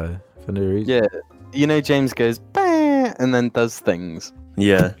hair on fire for no reason. Yeah, James goes bah, and then does things.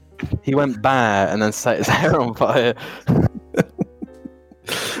 Yeah. He went bah and then set his hair on fire.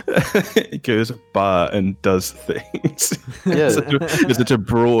 He goes bar and does things. Yeah. It's such a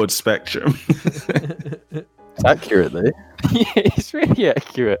broad spectrum. It's accurate though. Yeah, it's really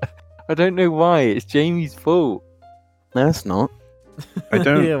accurate. I don't know why. It's Jamie's fault. No, it's not. I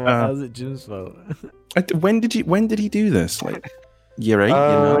don't. Yeah, well, how's it Jim's fault? When did he do this? Year 8?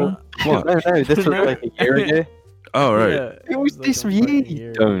 What? No, this was like a year ago. Oh right. Yeah, It was like this a year, fucking you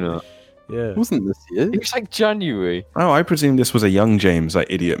year. donut. Yeah. It wasn't this year. It was like January. Oh, I presume this was a young James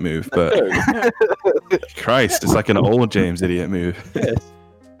idiot move, but Christ, it's like an old James idiot move.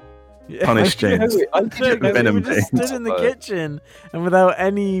 Yeah. Punish James. I No, didn't no, Venom he just James. stood in the kitchen and without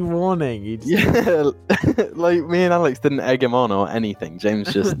any warning, he just... Yeah, like me and Alex didn't egg him on or anything.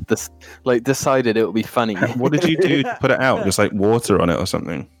 James just decided it would be funny. What did you do to put it out? Just water on it or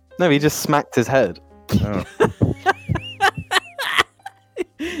something? No, he just smacked his head. Oh.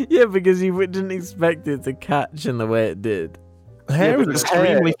 Yeah, because he didn't expect it to catch in the way it did. Hair but is it's hair.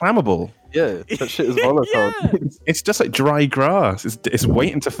 extremely flammable. Yeah, that shit is volatile. Yeah. It's just like dry grass. It's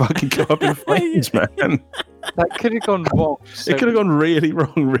waiting to fucking go up in flames, man. That could have gone wrong. It could have gone really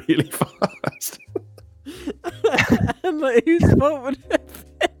wrong really fast. And whose fault would it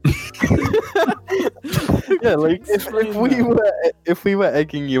Yeah, like if we were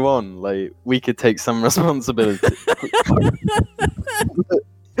egging you on, we could take some responsibility.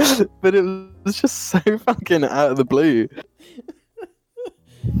 But it was just so fucking out of the blue.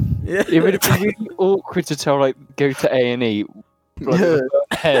 Yeah. It would have been really awkward to tell, go to A&E. Yeah.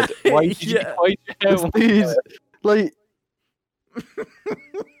 Head. Why did Yeah. why did your hair This on dude's,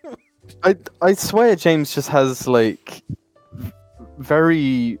 I swear James just has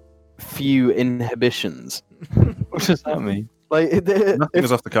very few inhibitions. What does that mean? Nothing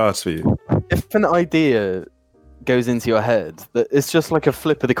is off the cards for you. If an idea goes into your head, that it's just like a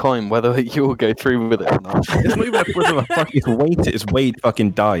flip of the coin whether you'll go through with it or not. It's not even a flip of a fucking it's weight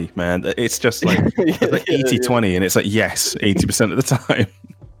fucking die, man. It's just like 80-20 and it's like yes, 80% of the time.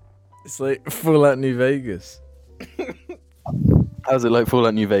 It's like full out New Vegas. How's it like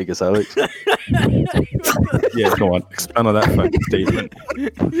Fallout New Vegas, Alex? Yeah, go on. Expand on that fucking statement.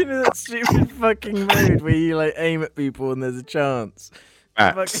 You know that stupid fucking mode where you like aim at people and there's a chance.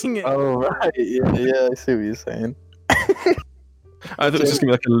 Facts. Fucking Oh, right. Yeah, I see what you're saying. I thought it was just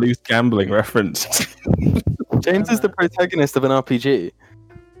gonna be like a loose gambling reference. James is the protagonist of an RPG.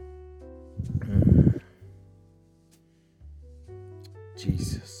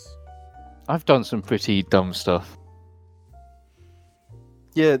 Jesus. I've done some pretty dumb stuff.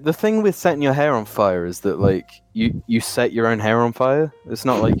 Yeah, the thing with setting your hair on fire is that, like, you set your own hair on fire. It's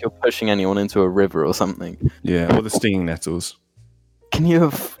not like you're pushing anyone into a river or something. Yeah, or the stinging nettles. Can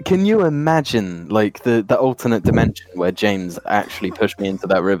you imagine, like, the alternate dimension where James actually pushed me into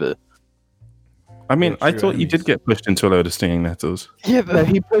that river? I mean, Yeah, I true thought you enemies. did get pushed into a load of stinging nettles. Yeah, but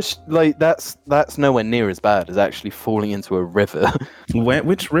he pushed, like, that's nowhere near as bad as actually falling into a river. Where?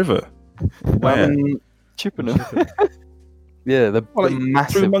 Which river? Where? Chippenham. Yeah, the Well, like,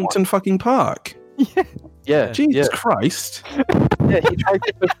 massive through one. Moncton fucking Park. Yeah, Jesus Christ. yeah, he tried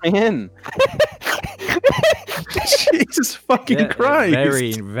to push me in. Jesus fucking Yeah, Christ.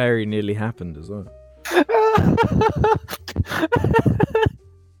 very, very nearly happened as well.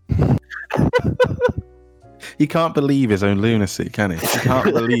 He can't believe his own lunacy, can he? He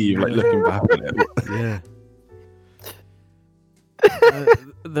can't believe, like, looking back at it. Yeah.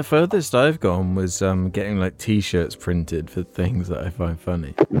 The furthest I've gone was getting like T-shirts printed for things that I find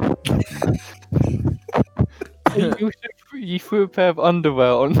funny. You threw a pair of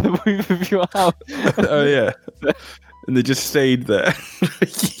underwear on the roof of your house. Oh, yeah. And they just stayed there.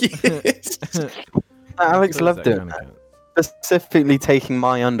 Yes. Alex Does loved that it. kinda count? Specifically taking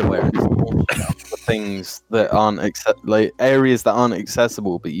my underwear and launching it onto things that aren't like areas that aren't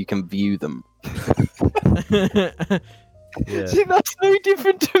accessible, but you can view them. Yeah. See, that's no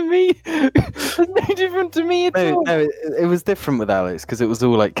different to me. That's no different to me at No, all. no, it was different with Alex because it was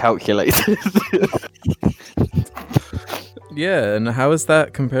all like calculated. Yeah, and how is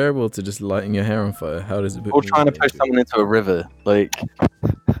that comparable to just lighting your hair on fire? How does it? put or you trying to in push danger? someone into a river. Like,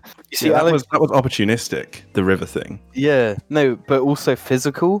 you see, Yeah, Alex. that was opportunistic, the river thing. Yeah, no, but also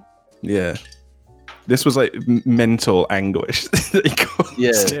physical. Yeah. This was like mental anguish. that he caused.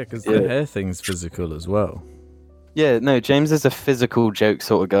 Yeah, Yeah, because the hair thing's physical as well. yeah. No, James is a physical joke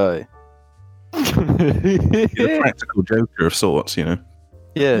sort of guy. He's a practical joker of sorts, you know.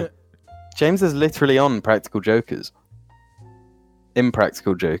 Yeah, James is literally on Practical Jokers.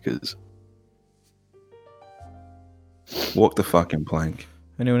 Impractical Jokers. Walk the fucking plank.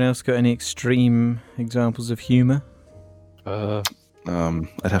 Anyone else got any extreme examples of humour? I'd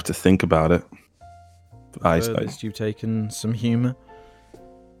have to think about it. Furthest you've taken some humour?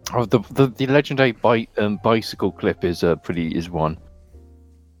 Oh, the legendary bicycle clip is one.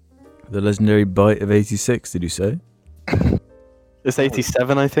 The legendary bite of 86, did you say? It's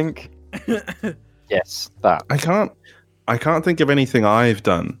 87, I think. Yes, that. I can't think of anything I've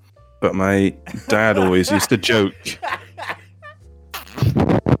done, but my dad always used to joke.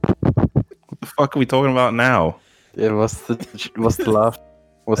 What the fuck are we talking about now? Yeah, what's the laugh?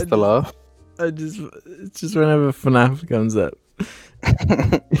 What's the laugh? It's just whenever FNAF comes up.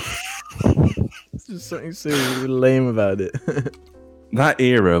 It's just something so lame about it. That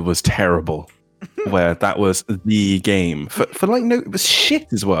era was terrible. Where that was the game for like no, it was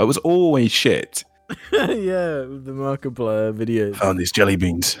shit as well. It was always shit. Yeah, with the Markiplier videos. Found these jelly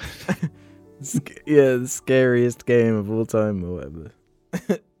beans. Yeah, the scariest game of all time or whatever.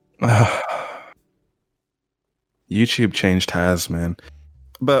 YouTube changed has, man.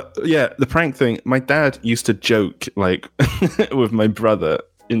 But yeah, the prank thing. My dad used to joke like with my brother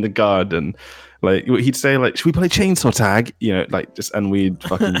in the garden. Like he'd say, like, "Should we play chainsaw tag?" You know, like just, and we'd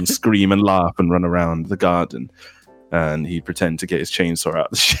fucking scream and laugh and run around the garden. And he'd pretend to get his chainsaw out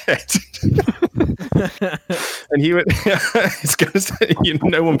of the shed. And he would, it's gonna say, you know,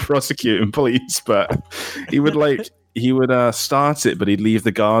 no one prosecute him, please. But he would start it, but he'd leave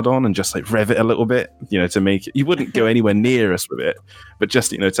the guard on and just like rev it a little bit, you know, to make it. He wouldn't go anywhere near us with it, but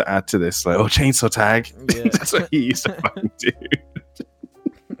just, you know, to add to this, like, oh, chainsaw tag. Yeah. That's what he used to fucking do.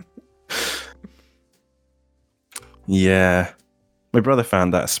 Yeah, my brother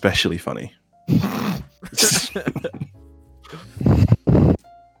found that especially funny.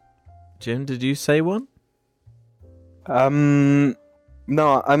 Jim, did you say one? No,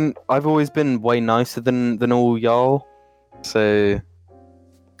 I've always been way nicer than all y'all. So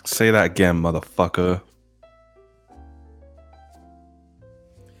Say that again, motherfucker.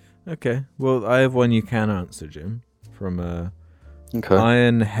 Okay, well, I have one you can answer, Jim, from okay.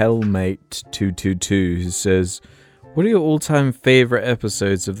 Iron Hellmate 222, who says, What are your all-time favorite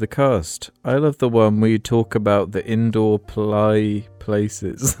episodes of the cast? I love the one where you talk about the indoor play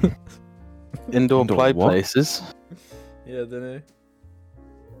places. Indoor Indoor play what? places. Yeah, I don't know.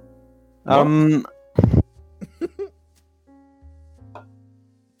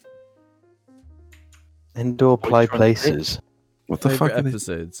 Indoor play one? places. What the Favorite fuck are they?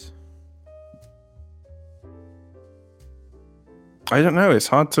 episodes? I don't know. It's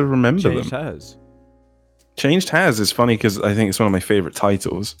hard to remember Changed them. has. Changed Has is funny because I think it's one of my favorite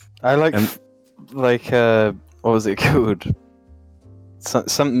titles. I like, And- what was it called?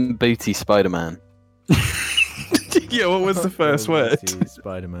 Something booty Spider-Man. Yeah, what was the first word?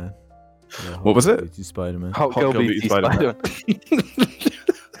 Spider-Man. Yeah, What was it? Spider-Man. Hot Girl Booty Spider-Man.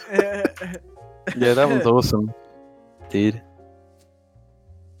 Yeah, that one's awesome, dude.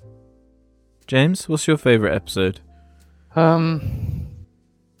 James, what's your favorite episode? You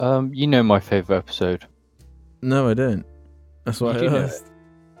know my favorite episode. No, I don't. That's why You I do know asked.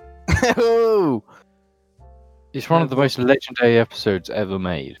 Oh, It's one of the most legendary episodes ever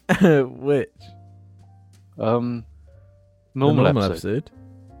made. Which? Normal, The normal episode.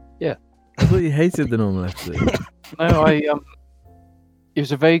 Yeah. I thought you hated the normal episode. No, it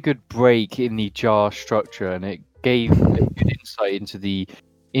was a very good break in the jar structure, and it gave a good insight into the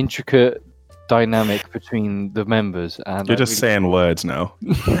intricate dynamic between the members. And You're I just really- saying words now.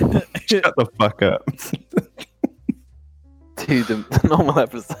 Shut the fuck up. dude, the normal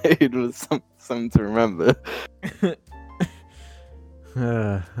episode was something to remember.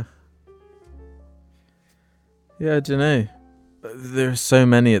 Yeah, I don't know. There are so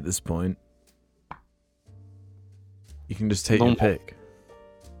many at this point. You can just take your Normal. pick.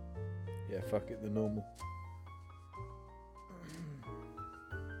 Yeah, fuck it, the normal.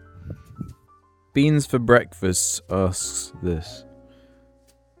 Beans for Breakfast asks this.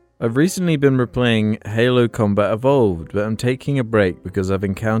 I've recently been replaying Halo Combat Evolved, but I'm taking a break because I've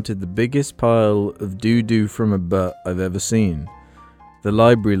encountered the biggest pile of doo-doo from a butt I've ever seen. The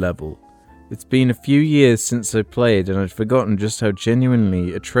library level. It's been a few years since I played and I'd forgotten just how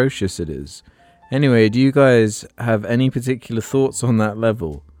genuinely atrocious it is. Anyway, do you guys have any particular thoughts on that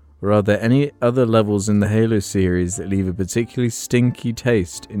level? Or are there any other levels in the Halo series that leave a particularly stinky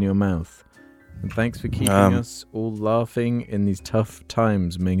taste in your mouth? And thanks for keeping us all laughing in these tough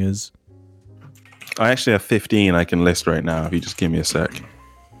times, Mingers. I actually have 15 I can list right now if you just give me a sec.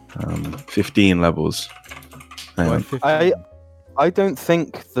 15 levels. Hang Why on. 15? I don't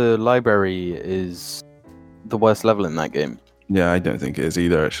think the library is the worst level in that game. Yeah, I don't think it is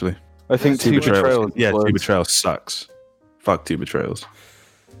either, actually. I think Two Two Betrayals. Yeah, was- Two Betrayals sucks. Fuck Two Betrayals.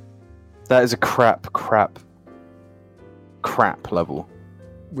 That is a crap level.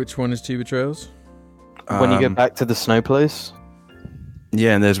 Which one is Two Betrayals? When you get back to the snow place,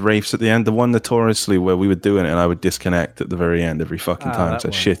 Yeah, and there's Wraiths at the end. The one notoriously where we were doing it and I would disconnect at the very end every fucking Ah, time. that So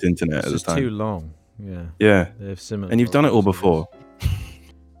one. shit internet It's at the just too time. long. Yeah, Yeah, they have similar. and you've done it all problems before.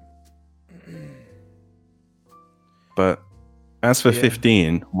 But as for Yeah.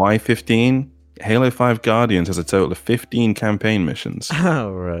 15, why 15? Halo 5 Guardians has a total of 15 campaign missions,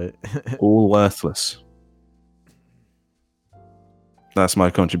 Oh, right. all worthless. That's my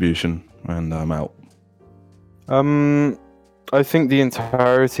contribution, and I'm out. I think the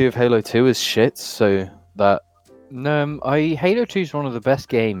entirety of Halo 2 is shit, so that No, Halo 2 is one of the best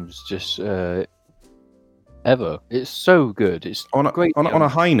games just ever. It's so good. It's On a, great. on a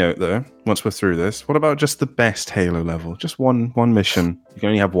high note, though, once we're through this, what about just the best Halo level? Just one mission. You can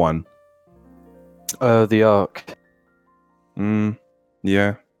only have one. the Ark.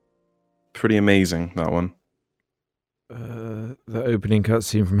 Yeah. Pretty amazing, that one. The opening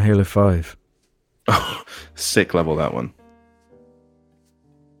cutscene from Halo 5. Oh, sick level, that one.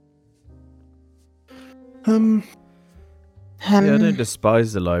 Yeah, I don't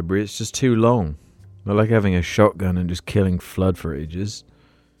despise the library, it's just too long. I like having a shotgun and just killing Flood for ages.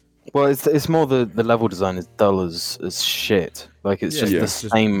 Well, it's more the level design is dull as shit. Like it's Yeah, just yeah. the It's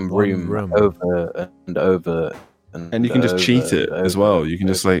just same one room, room. over and over. And you can just cheat it as well. You can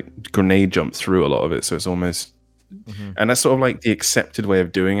just like grenade jump through a lot of it, so it's almost. And that's sort of like the accepted way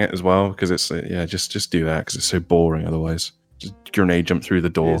of doing it as well, because it's yeah, just do that because it's so boring otherwise. Just grenade jump through the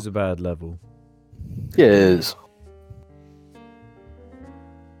It door. is a bad level. Yeah, it is.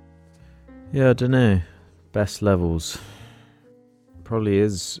 Yeah, I don't know. Best levels. Probably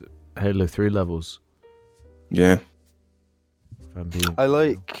is Halo 3 levels. Yeah, If I'm being... I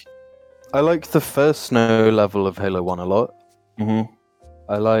like the first snow level of Halo 1 a lot. mm-hmm.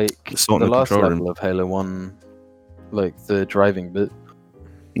 I like The salt the in the last control level room. of Halo 1, like the driving bit.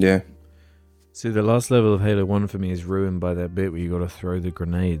 Yeah. See, the last level of Halo 1 for me is ruined by that bit where you gotta throw the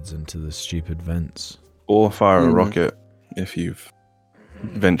grenades into the stupid vents. or fire a Mm. rocket if you've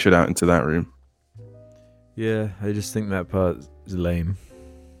ventured out into that room. Yeah, I just think that part is lame.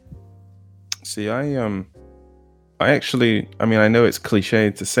 See, I actually, I mean, I know it's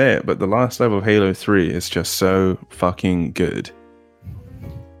cliched to say it, but the last level of Halo 3 is just so fucking good.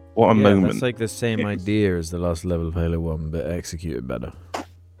 What a moment. That's like the same idea as the last level of Halo 1, but executed better.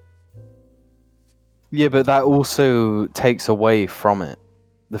 Yeah, but that also takes away from it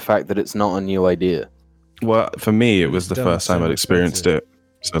the fact that it's not a new idea. Well, for me, it was the Done first so time I'd much experienced better. it.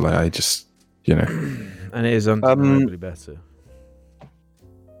 So, like, I just, you know. And it is undeniably better.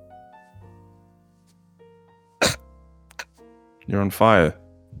 You're on fire.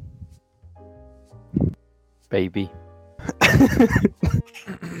 Baby.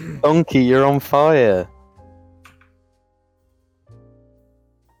 Donkey, you're on fire.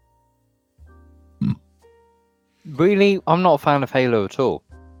 Really? I'm not a fan of Halo at all.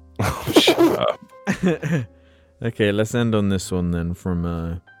 Oh, shut up. Okay, let's end on this one then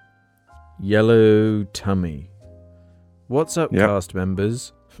from Yellow Tummy. What's up, Yep. cast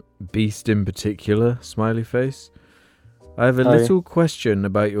members? Beast in particular, smiley face. I have a Hi. little question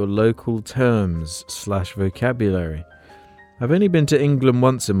about your local terms / vocabulary. I've only been to England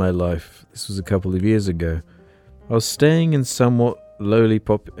once in my life. This was a couple of years ago. I was staying in a somewhat lowly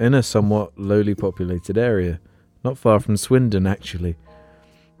populated area, not far from Swindon, actually.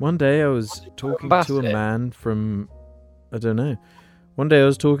 One day I was talking to a man from... I don't know. One day I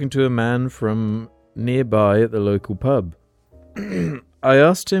was talking to a man from nearby at the local pub. I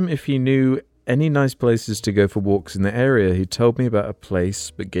asked him if he knew any nice places to go for walks in the area. He told me about a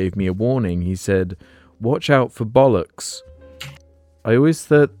place, but gave me a warning. He said, "Watch out for bollocks." I always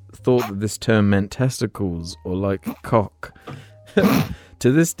thought that this term meant testicles, or like cock.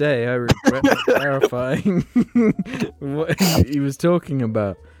 To this day, I regret not clarifying what he was talking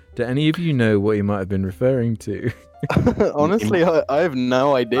about. Do any of you know what he might have been referring to? Honestly, I have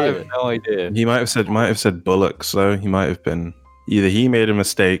no idea. I have no idea. He might have said bullocks, so he might have been either he made a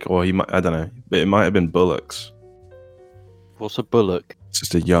mistake or he might, I don't know, but it might have been bullocks. What's a bullock? It's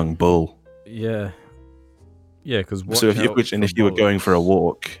just a young bull. Yeah. Yeah, because So if you were going for a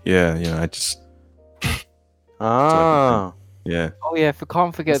walk, yeah, you know, I just Ah, yeah. Oh yeah,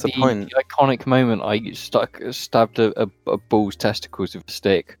 can't forget What's the, the point? iconic moment I stabbed a bull's testicles with a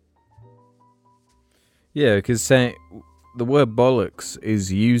stick. Yeah, because saying the word bollocks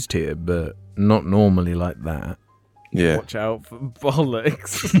is used here, but not normally like that. Yeah. Watch out for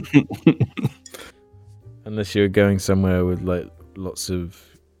bollocks. Unless you're going somewhere with like lots of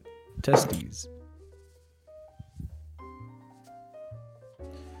testes.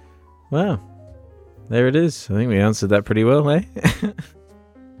 Wow. There it is. I think we answered that pretty well, eh?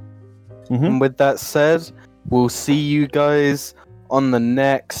 Mhm. and with that said, we'll see you guys on the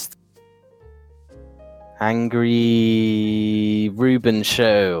next Angry Ruben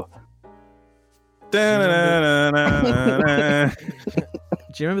show. Da-na-na-na-na-na.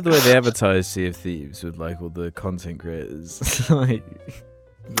 Do you remember the way they advertised Sea of Thieves with like all the content creators? Like,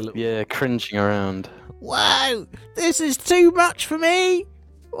 the little- Yeah, cringing around. Wow, this is too much for me.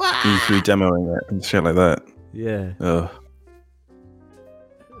 Wow. E3 demoing it and shit like that. Yeah. Ugh.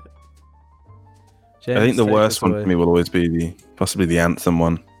 James, I think the take worst us one away. for me will always be possibly the Anthem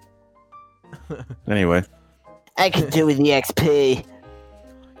one. Anyway, I could do with the XP.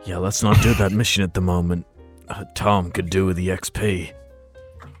 Yeah, let's not do that mission at the moment. Tom could do with the XP.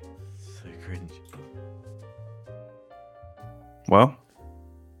 So cringe. well,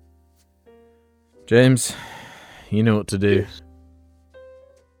 James, you know what to do.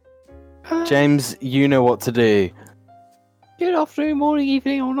 James, you know what to do. Good afternoon, morning,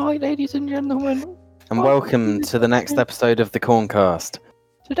 evening, or night, ladies and gentlemen. And welcome to the next episode of the Corncast.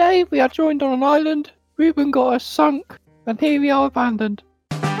 Today we are joined on an island. Ruben got us sunk, and here we are abandoned.